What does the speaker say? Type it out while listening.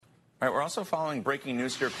All right, we're also following breaking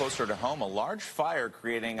news here closer to home. A large fire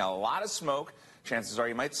creating a lot of smoke. Chances are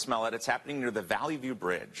you might smell it. It's happening near the Valley View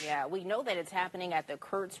Bridge. Yeah, we know that it's happening at the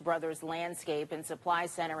Kurtz Brothers Landscape and Supply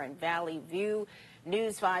Center in Valley View.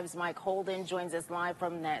 News 5's Mike Holden joins us live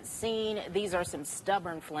from that scene. These are some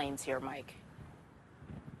stubborn flames here, Mike.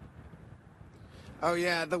 Oh,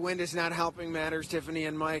 yeah, the wind is not helping matters, Tiffany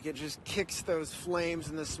and Mike. It just kicks those flames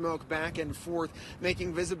and the smoke back and forth,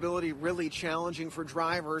 making visibility really challenging for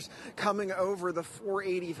drivers coming over the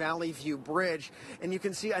 480 Valley View Bridge. And you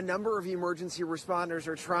can see a number of emergency responders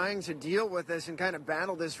are trying to deal with this and kind of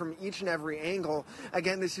battle this from each and every angle.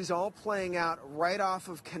 Again, this is all playing out right off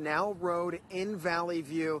of Canal Road in Valley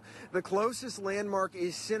View. The closest landmark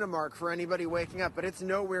is Cinemark for anybody waking up, but it's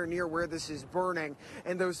nowhere near where this is burning.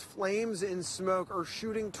 And those flames and smoke are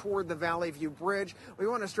shooting toward the Valley View Bridge. We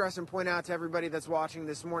want to stress and point out to everybody that's watching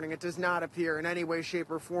this morning, it does not appear in any way,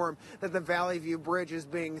 shape, or form that the Valley View Bridge is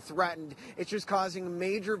being threatened. It's just causing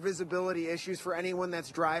major visibility issues for anyone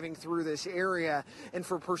that's driving through this area. And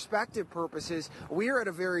for perspective purposes, we are at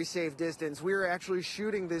a very safe distance. We are actually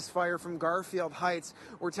shooting this fire from Garfield Heights.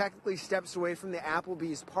 We're technically steps away from the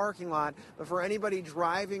Applebee's parking lot. But for anybody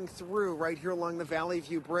driving through right here along the Valley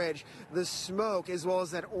View Bridge, the smoke as well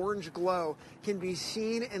as that orange glow can be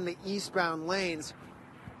seen in the eastbound lanes.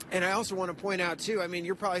 And I also want to point out, too, I mean,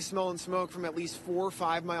 you're probably smelling smoke from at least 4 or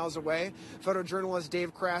 5 miles away. Photojournalist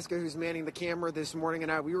Dave Kraska, who's manning the camera this morning,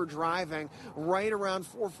 and we were driving right around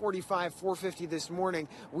 4:45, 4:50 this morning.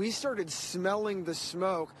 We started smelling the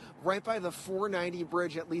smoke right by the 490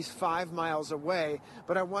 bridge at least 5 miles away.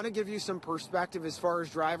 But I want to give you some perspective as far as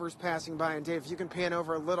drivers passing by. And, Dave, if you can pan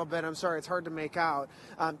over a little bit. I'm sorry, it's hard to make out.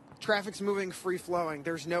 Traffic's moving free-flowing.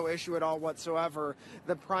 There's no issue at all whatsoever.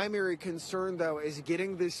 The primary concern, though, is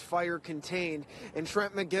getting this fire contained. And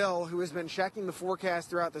Trent McGill, who has been checking the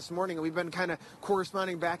forecast throughout this morning, and we've been kind of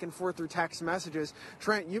corresponding back and forth through text messages.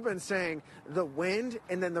 Trent, you've been saying the wind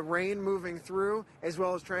and then the rain moving through, as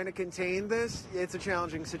well as trying to contain this, it's a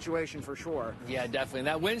challenging situation for sure. Yeah, definitely. And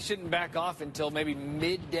that wind shouldn't back off until maybe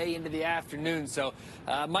midday into the afternoon. So,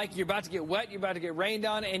 Mike, you're about to get wet, you're about to get rained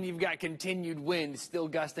on, and you've got continued wind still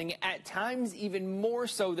gusting, at times even more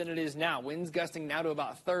so than it is now. Winds gusting now to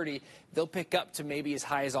about 30. They'll pick up to maybe as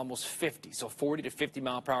high as almost 50, so 40 to 50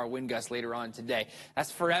 mile per hour wind gusts later on today.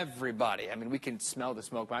 That's for everybody. I mean, we can smell the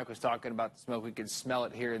smoke. Mike was talking about the smoke. We can smell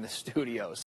it here in the studios.